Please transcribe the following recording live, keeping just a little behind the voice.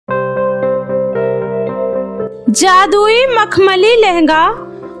जादुई मखमली लहंगा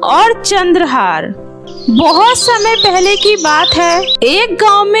और चंद्रहार। बहुत समय पहले की बात है। एक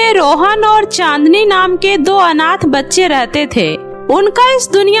गांव में रोहन और चांदनी नाम के दो अनाथ बच्चे रहते थे। उनका इस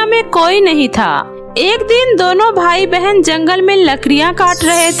दुनिया में कोई नहीं था। एक दिन दोनों भाई बहन जंगल में लकड़ियां काट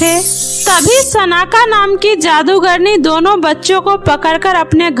रहे थे। तभी सनाका नाम की जादूगरनी दोनों बच्चों को पकड़कर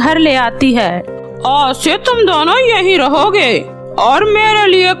अपने घर ले आती है। आज से तुम दोनों यहीं रहोगे और मेरे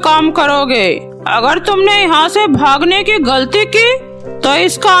लिए काम करोगे। अगर तुमने यहाँ से भागने की गलती की तो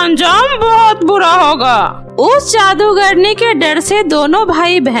इसका अंजाम बहुत बुरा होगा। उस जादूगरनी के डर से दोनों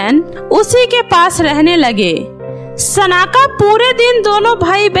भाई बहन उसी के पास रहने लगे। सनाका पूरे दिन दोनों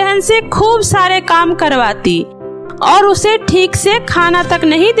भाई बहन से खूब सारे काम करवाती और उसे ठीक से खाना तक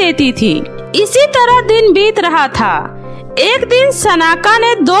नहीं देती थी। इसी तरह दिन बीत रहा था। एक दिन सनाका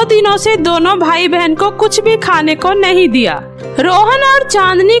ने 2 दिनों से दोनों भाई बहन को कुछ भी खाने को नहीं दिया। रोहन और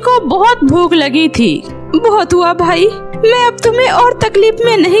चांदनी को बहुत भूख लगी थी। बहुत हुआ भाई, मैं अब तुम्हें और तकलीफ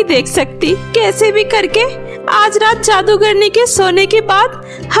में नहीं देख सकती। कैसे भी करके आज रात जादूगरनी के सोने के बाद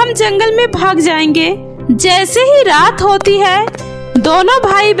हम जंगल में भाग जाएंगे। जैसे ही रात होती है दोनों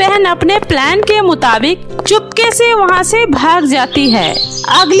भाई बहन अपने प्लान के मुताबिक चुपके से वहाँ से भाग जाती है।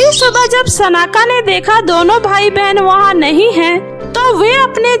 अगली सुबह जब सनाका ने देखा दोनों भाई बहन वहाँ नहीं हैं, तो वे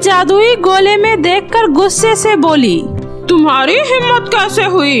अपने जादुई गोले में देखकर गुस्से से बोली, तुम्हारी हिम्मत कैसे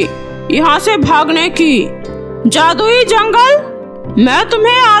हुई यहाँ से भागने की? जादुई जंगल, मैं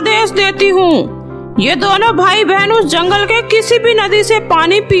तुम्हें आदेश देती हूँ, ये दोनों भाई बहन उस जंगल के किसी भी नदी से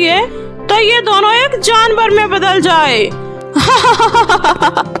पानी पिए तो ये दोनों एक जानवर में बदल जाए।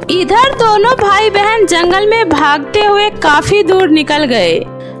 इधर दोनों भाई बहन जंगल में भागते हुए काफी दूर निकल गए।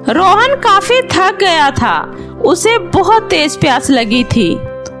 रोहन काफी थक गया था। उसे बहुत तेज प्यास लगी थी।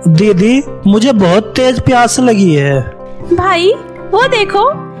 दीदी, मुझे बहुत तेज प्यास लगी है। भाई वो देखो,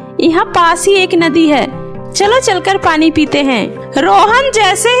 यहाँ पास ही एक नदी है, चलो चलकर पानी पीते हैं। रोहन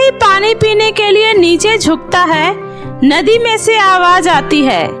जैसे ही पानी पीने के लिए नीचे झुकता है, नदी में से आवाज आती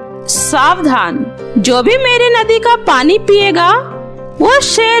है, सावधान, जो भी मेरी नदी का पानी पिएगा वो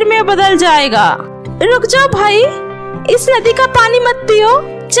शेर में बदल जाएगा। रुक जाओ भाई, इस नदी का पानी मत पियो,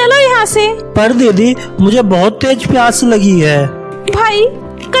 चलो यहाँ से। पर दीदी, मुझे बहुत तेज प्यास लगी है। भाई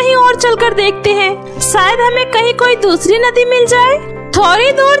कहीं और चलकर देखते हैं, शायद हमें कहीं कोई दूसरी नदी मिल जाए।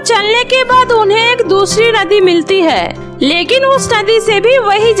 थोड़ी दूर चलने के बाद उन्हें एक दूसरी नदी मिलती है, लेकिन उस नदी से भी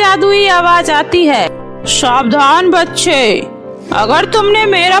वही जादुई आवाज आती है, सावधान बच्चे, अगर तुमने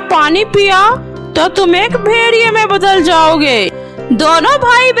मेरा पानी पिया तो तुम एक भेड़िए में बदल जाओगे। दोनों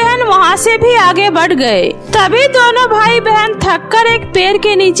भाई बहन वहाँ से भी आगे बढ़ गए। तभी दोनों भाई बहन थककर एक पेड़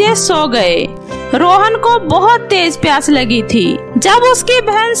के नीचे सो गए। रोहन को बहुत तेज प्यास लगी थी। जब उसकी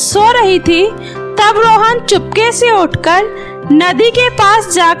बहन सो रही थी तब रोहन चुपके से उठकर नदी के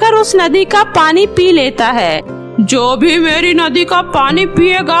पास जाकर उस नदी का पानी पी लेता है। जो भी मेरी नदी का पानी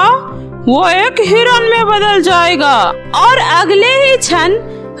पिएगा वो एक हिरन में बदल जाएगा। और अगले ही क्षण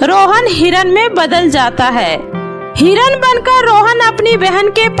रोहन हिरन में बदल जाता है। हिरन बनकर रोहन अपनी बहन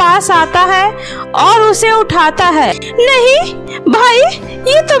के पास आता है और उसे उठाता है। नहीं भाई,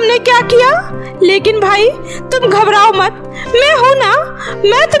 ये तुमने क्या किया? लेकिन भाई तुम घबराओ मत, मैं हूँ ना,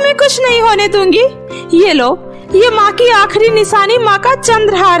 मैं तुम्हें कुछ नहीं होने दूंगी। ये लो, ये माँ की आखिरी निशानी, माँ का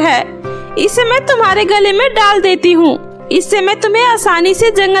चंद्रहार है। इसे मैं तुम्हारे गले में डाल देती हूँ। इससे मैं तुम्हें आसानी से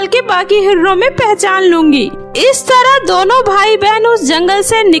जंगल के बाकी हिरणों में पहचान लूंगी। इस तरह दोनों भाई बहन उस जंगल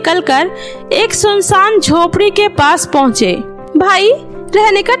से निकलकर एक सुनसान झोपड़ी के पास पहुँचे। भाई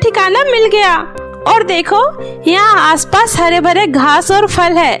रहने का ठिकाना मिल गया, और देखो यहाँ आसपास हरे भरे घास और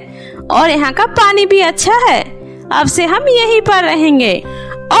फल है, और यहाँ का पानी भी अच्छा है। अब से हम यहीं पर रहेंगे।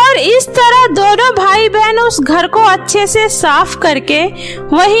 और इस तरह दोनों भाई बहन उस घर को अच्छे से साफ करके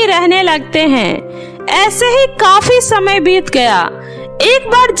वहीं रहने लगते हैं। ऐसे ही काफी समय बीत गया। एक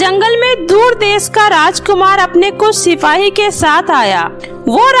बार जंगल में दूर देश का राजकुमार अपने कुछ सिपाही के साथ आया।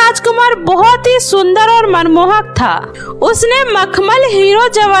 वो राजकुमार बहुत ही सुंदर और मनमोहक था। उसने मखमल हीरो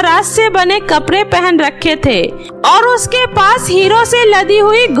जवाहरात से बने कपड़े पहन रखे थे और उसके पास हीरो से लदी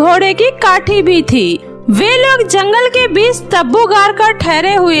हुई घोड़े की काठी भी थी। वे लोग जंगल के बीच तब्बू गाड़ कर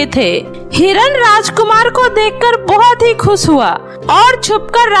ठहरे हुए थे। हिरन राजकुमार को देखकर बहुत ही खुश हुआ और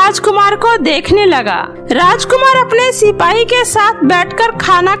छुपकर राजकुमार को देखने लगा। राजकुमार अपने सिपाही के साथ बैठकर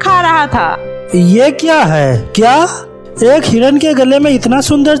खाना खा रहा था। ये क्या है? क्या एक हिरन के गले में इतना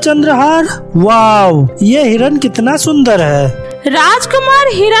सुंदर चंद्रहार? वाव, ये हिरन कितना सुंदर है। राजकुमार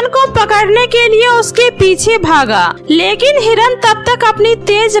हिरन को पकड़ने के लिए उसके पीछे भागा, लेकिन हिरन तब तक अपनी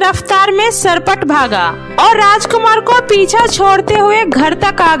तेज रफ्तार में सरपट भागा और राजकुमार को पीछा छोड़ते हुए घर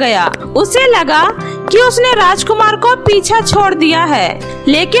तक आ गया। उसे लगा कि उसने राजकुमार को पीछा छोड़ दिया है,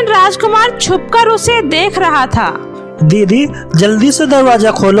 लेकिन राजकुमार छुपकर उसे देख रहा था। दीदी जल्दी से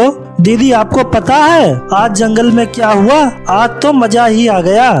दरवाजा खोलो। दीदी आपको पता है आज जंगल में क्या हुआ? आज तो मजा ही आ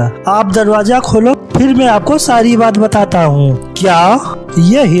गया। आप दरवाजा खोलो, फिर मैं आपको सारी बात बताता हूँ। क्या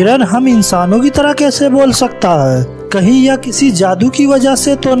ये हिरन हम इंसानों की तरह कैसे बोल सकता है? कहीं यह किसी जादू की वजह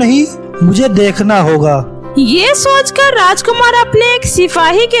से तो नहीं? मुझे देखना होगा। ये सोचकर राजकुमार अपने एक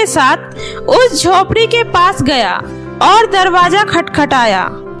सिपाही के साथ उस झोपड़ी के पास गया और दरवाजा खटखटाया।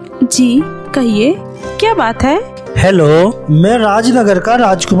 जी कहिए, क्या बात है? हेलो, मैं राजनगर का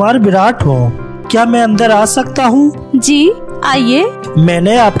राजकुमार विराट हूँ। क्या मैं अंदर आ सकता हूँ? जी आइए।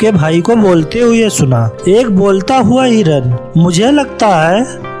 मैंने आपके भाई को बोलते हुए सुना, एक बोलता हुआ हिरन। मुझे लगता है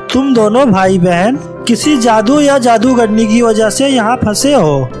तुम दोनों भाई बहन किसी जादू या जादूगरनी की वजह से यहाँ फंसे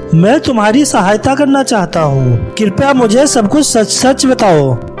हो। मैं तुम्हारी सहायता करना चाहता हूँ। कृपया मुझे सब कुछ सच सच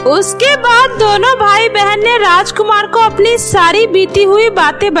बताओ। उसके बाद दोनों भाई बहन ने राजकुमार को अपनी सारी बीती हुई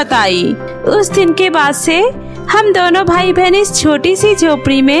बातें बताई। उस दिन के बाद से हम दोनों भाई बहन इस छोटी सी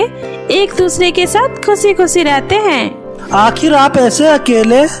झोपड़ी में एक दूसरे के साथ खुशी खुशी रहते हैं। आखिर आप ऐसे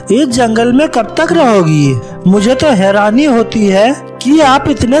अकेले इस जंगल में कब तक रहोगी? मुझे तो हैरानी होती है कि आप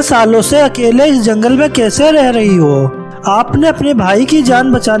इतने सालों से अकेले इस जंगल में कैसे रह रही हो। आपने अपने भाई की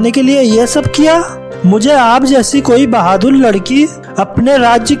जान बचाने के लिए ये सब किया? मुझे आप जैसी कोई बहादुर लड़की अपने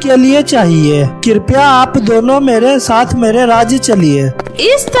राज्य के लिए चाहिए। कृपया आप दोनों मेरे साथ मेरे राज्य चलिए।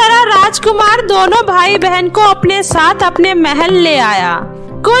 इस तरह राजकुमार दोनों भाई बहन को अपने साथ अपने महल ले आया।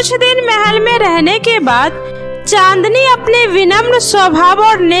 कुछ दिन महल में रहने के बाद चांदनी अपने विनम्र स्वभाव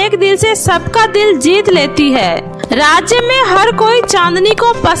और नेक दिल से सबका दिल जीत लेती है। राज्य में हर कोई चांदनी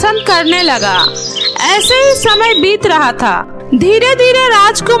को पसंद करने लगा। ऐसे ही समय बीत रहा था। धीरे धीरे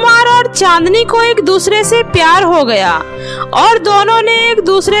राजकुमार और चांदनी को एक दूसरे से प्यार हो गया और दोनों ने एक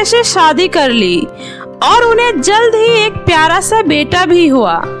दूसरे से शादी कर ली और उन्हें जल्द ही एक प्यारा सा बेटा भी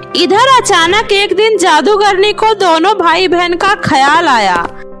हुआ। इधर अचानक एक दिन जादूगरनी को दोनों भाई बहन का ख्याल आया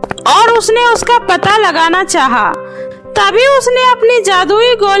और उसने उसका पता लगाना चाहा। तभी उसने अपनी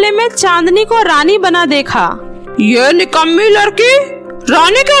जादुई गोले में चांदनी को रानी बना देखा। ये निकम्मी लड़की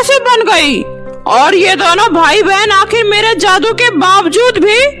रानी कैसे बन गई? और ये दोनों भाई बहन आखिर मेरे जादू के बावजूद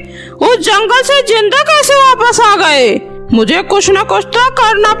भी उस जंगल से जिंदा कैसे वापस आ गए? मुझे कुछ न कुछ तो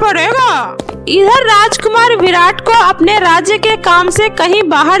करना पड़ेगा। इधर राजकुमार विराट को अपने राज्य के काम से कहीं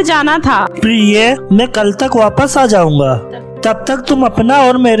बाहर जाना था। प्रिय, मैं कल तक वापस आ जाऊंगा। तब तक तुम अपना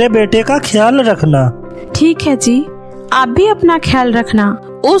और मेरे बेटे का ख्याल रखना। ठीक है जी, आप भी अपना ख्याल रखना।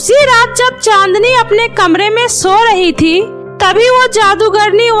 उसी रात जब चांदनी अपने कमरे में सो रही थी, तभी वो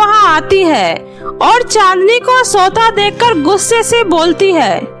जादूगरनी वहाँ आती है और चांदनी को सोता देखकर गुस्से से बोलती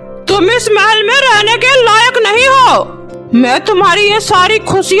है, तुम इस महल में रहने के लायक नहीं हो। मैं तुम्हारी ये सारी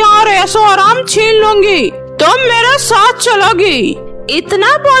खुशियाँ और ऐशो आराम छीन लूंगी। तुम मेरे साथ चलोगी।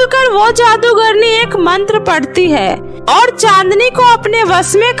 इतना बोलकर वो जादूगरनी एक मंत्र पढ़ती है और चांदनी को अपने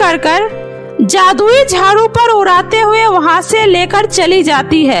वश में कर जादुई झाड़ू पर उड़ाते हुए वहाँ से लेकर चली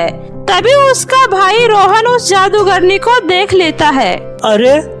जाती है। तभी उसका भाई रोहन उस जादूगरनी को देख लेता है।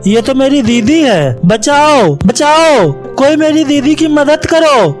 अरे ये तो मेरी दीदी है, बचाओ बचाओ, कोई मेरी दीदी की मदद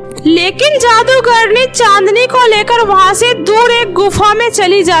करो। लेकिन जादूगरनी चांदनी को लेकर वहाँ से दूर एक गुफा में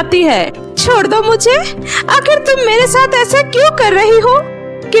चली जाती है। छोड़ दो मुझे, आखिर तुम मेरे साथ ऐसा क्यों कर रही हो?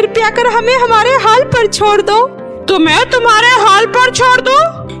 कृपया कर हमें हमारे हाल पर छोड़ दो। तुम्हें तुम्हारे हाल पर छोड़ दो?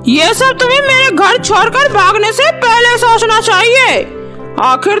 ये सब तुम्हें मेरे घर छोड़कर भागने से पहले सोचना चाहिए।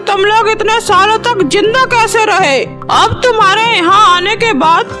 आखिर तुम लोग इतने सालों तक जिंदा कैसे रहे? अब तुम्हारे यहाँ आने के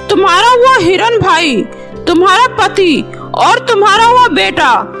बाद तुम्हारा वो हिरन भाई, तुम्हारा पति और तुम्हारा वो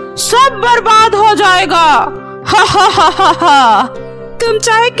बेटा सब बर्बाद हो जाएगा। हा हा हा हा हा। तुम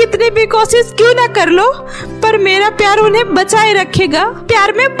चाहे कितनी भी कोशिश क्यों न कर लो, पर मेरा प्यार उन्हें बचाए रखेगा।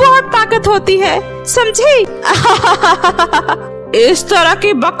 प्यार में बहुत ताकत होती है, समझी? इस तरह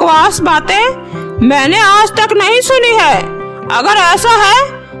की बकवास बातें मैंने आज तक नहीं सुनी है। अगर ऐसा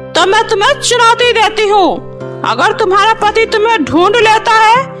है तो मैं तुम्हें चुनौती देती हूँ। अगर तुम्हारा पति तुम्हें ढूंढ लेता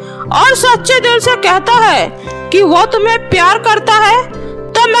है और सच्चे दिल से कहता है कि वो तुम्हें प्यार करता है,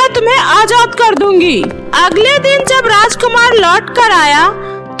 तो मैं तुम्हें आजाद कर दूंगी। अगले दिन जब राजकुमार लौट कर आया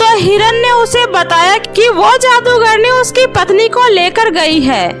तो हिरन ने उसे बताया कि वो जादूगरनी उसकी पत्नी को लेकर गई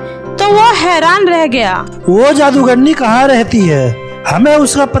है। तो वो हैरान रह गया। वो जादूगरनी कहाँ रहती है? हमें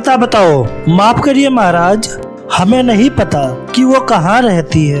उसका पता बताओ। माफ करिए महाराज, हमें नहीं पता कि वो कहाँ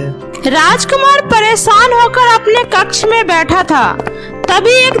रहती है। राजकुमार परेशान होकर अपने कक्ष में बैठा था।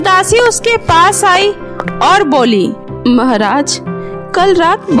 तभी एक दासी उसके पास आई और बोली, महाराज, कल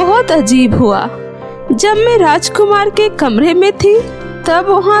रात बहुत अजीब हुआ। जब मैं राजकुमार के कमरे में थी तब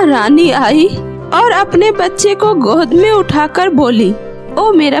वहाँ रानी आई और अपने बच्चे को गोद में उठाकर बोली,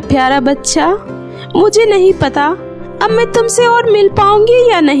 ओ मेरा प्यारा बच्चा, मुझे नहीं पता अब मैं तुमसे और मिल पाऊंगी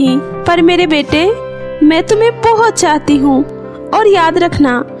या नहीं, पर मेरे बेटे, मैं तुम्हें बहुत चाहती हूँ और याद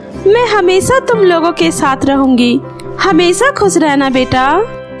रखना, मैं हमेशा तुम लोगों के साथ रहूंगी। हमेशा खुश रहना बेटा।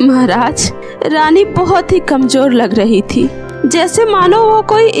 महाराज, रानी बहुत ही कमजोर लग रही थी, जैसे मानो वो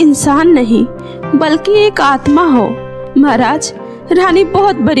कोई इंसान नहीं बल्कि एक आत्मा हो। महाराज, रानी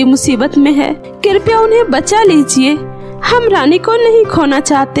बहुत बड़ी मुसीबत में है, कृपया उन्हें बचा लीजिए। हम रानी को नहीं खोना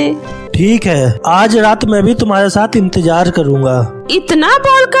चाहते। ठीक है, आज रात मैं भी तुम्हारे साथ इंतजार करूंगा। इतना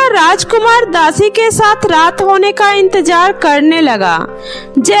बोलकर राजकुमार दासी के साथ रात होने का इंतजार करने लगा।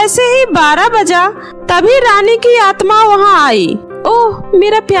 जैसे ही 12 बजा तभी रानी की आत्मा वहां आई। ओह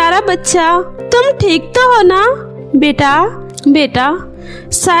मेरा प्यारा बच्चा, तुम ठीक तो हो ना? बेटा,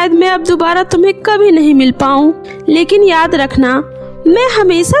 शायद मैं अब दोबारा तुम्हें कभी नहीं मिल पाऊं, लेकिन याद रखना, मैं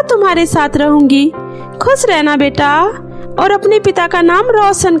हमेशा तुम्हारे साथ रहूंगी। खुश रहना बेटा और अपने पिता का नाम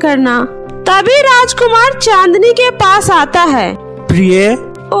रोशन करना। तभी राजकुमार चांदनी के पास आता है। प्रिय,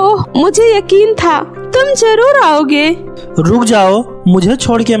 ओह मुझे यकीन था तुम जरूर आओगे। रुक जाओ, मुझे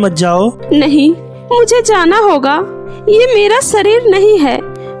छोड़ के मत जाओ। नहीं, मुझे जाना होगा। ये मेरा शरीर नहीं है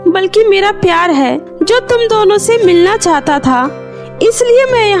बल्कि मेरा प्यार है जो तुम दोनों से मिलना चाहता था, इसलिए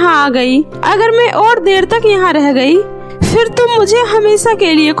मैं यहाँ आ गई। अगर मैं और देर तक यहाँ रह गई फिर तुम मुझे हमेशा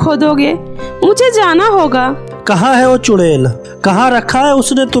के लिए खो दोगे। मुझे जाना होगा। कहाँ है वो चुड़ैल? कहाँ रखा है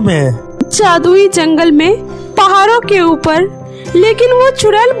उसने तुम्हें? जादुई जंगल में, पहाड़ों के ऊपर। लेकिन वो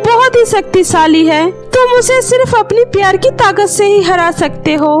चुड़ैल बहुत ही शक्तिशाली है, तुम उसे सिर्फ अपनी प्यार की ताकत से ही हरा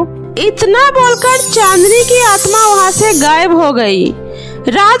सकते हो। इतना बोलकर चांदनी की आत्मा वहाँ से गायब हो गई।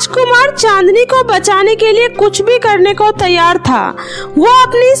 राजकुमार चांदनी को बचाने के लिए कुछ भी करने को तैयार था। वो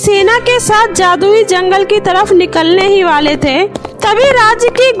अपनी सेना के साथ जादुई जंगल की तरफ निकलने ही वाले थे। तभी राज्य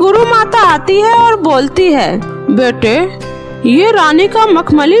की गुरु माता आती है और बोलती है, बेटे, ये रानी का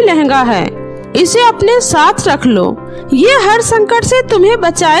मखमली लहंगा है, इसे अपने साथ रख लो, ये हर संकट से तुम्हें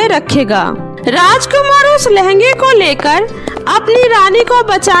बचाए रखेगा। राजकुमार उस लहंगे को लेकर अपनी रानी को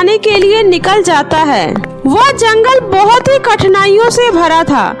बचाने के लिए निकल जाता है। वह जंगल बहुत ही कठिनाइयों से भरा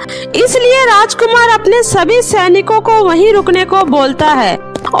था, इसलिए राजकुमार अपने सभी सैनिकों को वहीं रुकने को बोलता है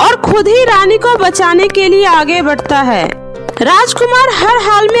और खुद ही रानी को बचाने के लिए आगे बढ़ता है। राजकुमार हर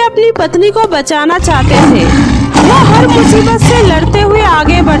हाल में अपनी पत्नी को बचाना चाहते थे। वो हर मुसीबत से लड़ते हुए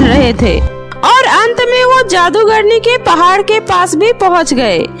आगे बढ़ रहे थे और अंत में वो जादूगरनी के पहाड़ के पास भी पहुंच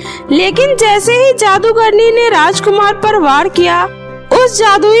गए। लेकिन जैसे ही जादूगरनी ने राजकुमार पर वार किया, उस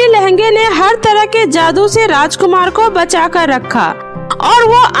जादुई लहंगे ने हर तरह के जादू से राजकुमार को बचा कर रखा और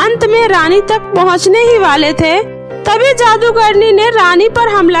वो अंत में रानी तक पहुंचने ही वाले थे। तभी जादूगरनी ने रानी पर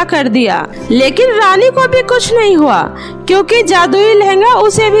हमला कर दिया, लेकिन रानी को भी कुछ नहीं हुआ क्योंकि जादुई लहंगा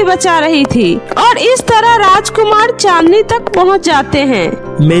उसे भी बचा रही थी। और इस तरह राजकुमार चांदनी तक पहुंच जाते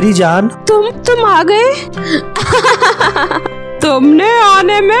हैं। मेरी जान, तुम आ गए। तुमने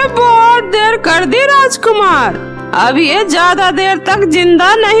आने में बहुत देर कर दी राजकुमार, अब ये ज्यादा देर तक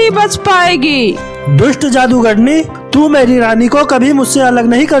जिंदा नहीं बच पाएगी। दुष्ट जादूगरनी, तू मेरी रानी को कभी मुझसे अलग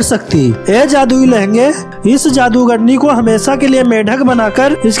नहीं कर सकती। ए जादुई लहंगे, इस जादूगरनी को हमेशा के लिए मेढक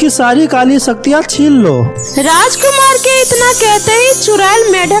बनाकर इसकी सारी काली शक्तियाँ छीन लो। राजकुमार के इतना कहते ही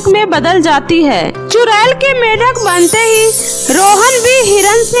चुड़ैल मेढक में बदल जाती है। चुड़ैल के मेढक बनते ही रोहन भी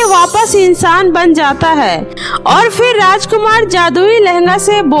हिरन से वापस इंसान बन जाता है और फिर राजकुमार जादुई लहंगा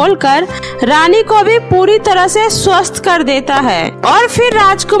से बोलकर रानी को भी पूरी तरह से स्वस्थ कर देता है और फिर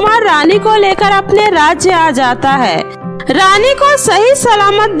राजकुमार रानी को लेकर अपने राज्य आ जाता है। रानी को सही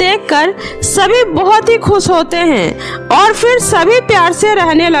सलामत देखकर सभी बहुत ही खुश होते हैं और फिर सभी प्यार से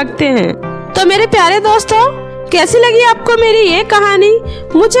रहने लगते हैं। तो मेरे प्यारे दोस्तों, कैसी लगी आपको मेरी ये कहानी?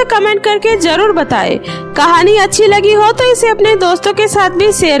 मुझे कमेंट करके जरूर बताएं। कहानी अच्छी लगी हो तो इसे अपने दोस्तों के साथ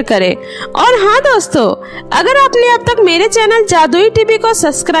भी शेयर करें। और हाँ दोस्तों, अगर आपने अब तक मेरे चैनल जादुई टीवी को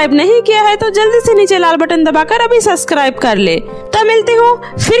सब्सक्राइब नहीं किया है तो जल्दी से नीचे लाल बटन दबाकर अभी सब्सक्राइब कर ले। तो मिलती हूँ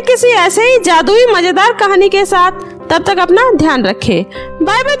फिर किसी ऐसे ही जादुई मजेदार कहानी के साथ। तब तक अपना ध्यान रखें।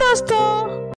 बाय बाय दोस्तों।